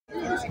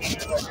Thank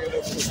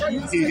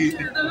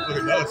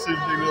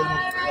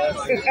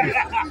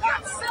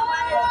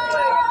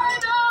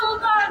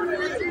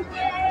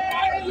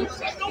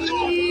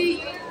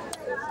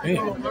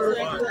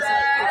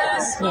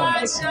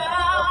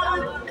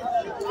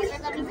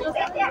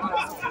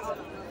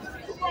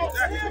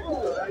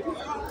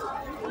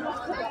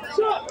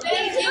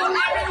you,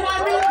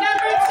 everyone.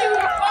 Remember to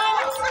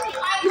vote.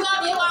 I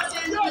love you, Los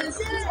Angeles.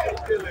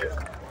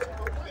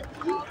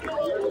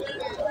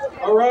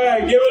 All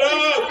right, give it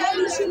up.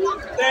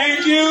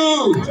 Thank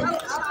you.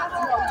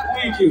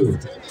 Thank you.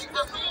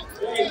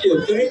 Thank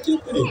you. Thank you. Thank you.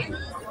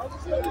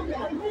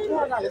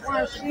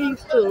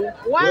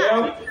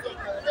 Well,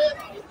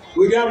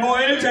 we got more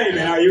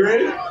entertainment. Are you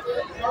ready?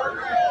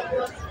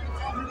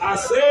 I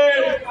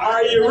said,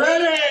 are you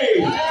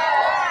ready?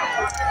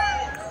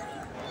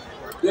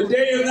 The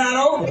day is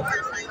not over.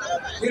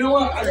 You know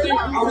what? I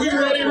think, are we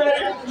ready?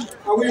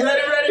 Are we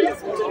ready?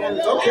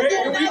 Okay,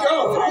 here we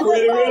go. I'm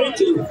ready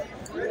too.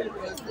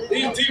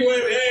 These people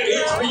have had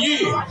hits for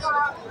years.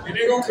 And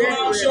they're going to come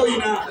out and show you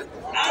now.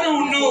 I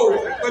don't know,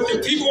 but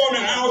the people on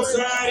the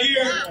outside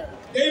here,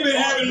 they've been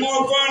having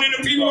more fun than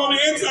the people on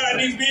the inside in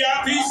these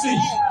VIP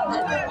seats.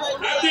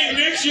 I think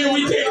next year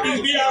we take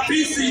these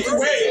VIP seats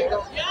away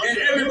and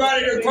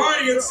everybody in the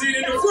party can sit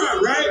in the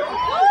front, right?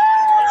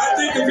 I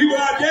think the people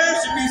out there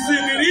should be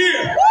sitting in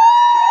here.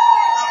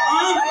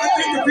 I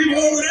think the people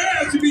over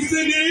there should be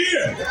sitting in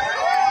here.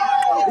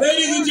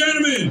 Ladies and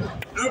gentlemen,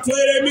 I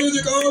play that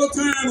music all the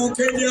time on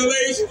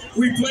KJLH.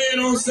 We play it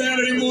on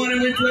Saturday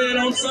morning. We play it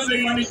on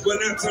Sunday, Monday. Well,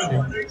 not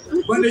Sunday.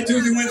 Monday,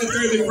 Tuesday, Wednesday,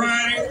 Thursday,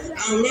 Friday.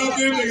 I love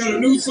them. They got a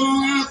new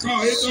song out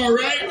called It's All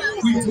Right.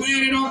 We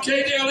playing it on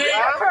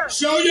KJLH.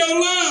 Show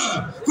your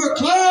love for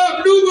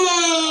Club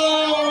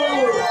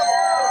Nouveau.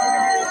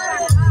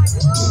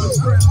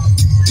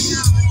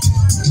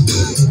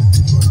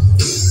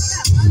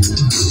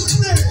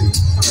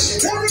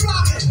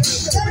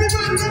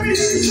 Everybody, let me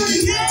hear you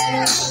say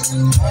yeah.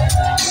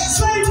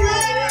 Say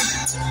yeah.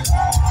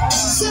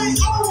 Say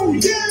oh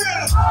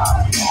yeah.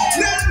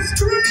 Let's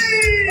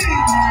scream.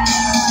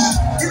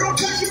 We're going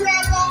to take you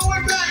right all the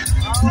way back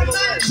to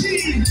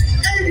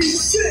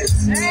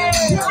 1986.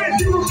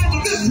 If you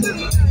remember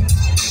this.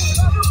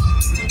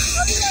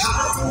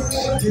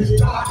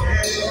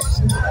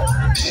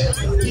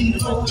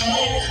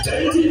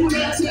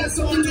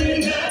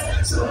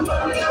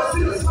 Somebody else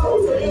is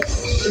holding.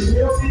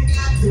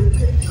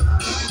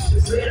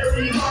 It's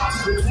very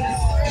hard to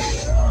resist.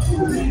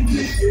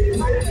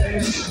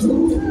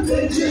 Who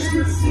they just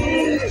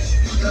resist.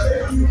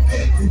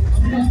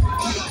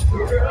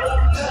 Girl,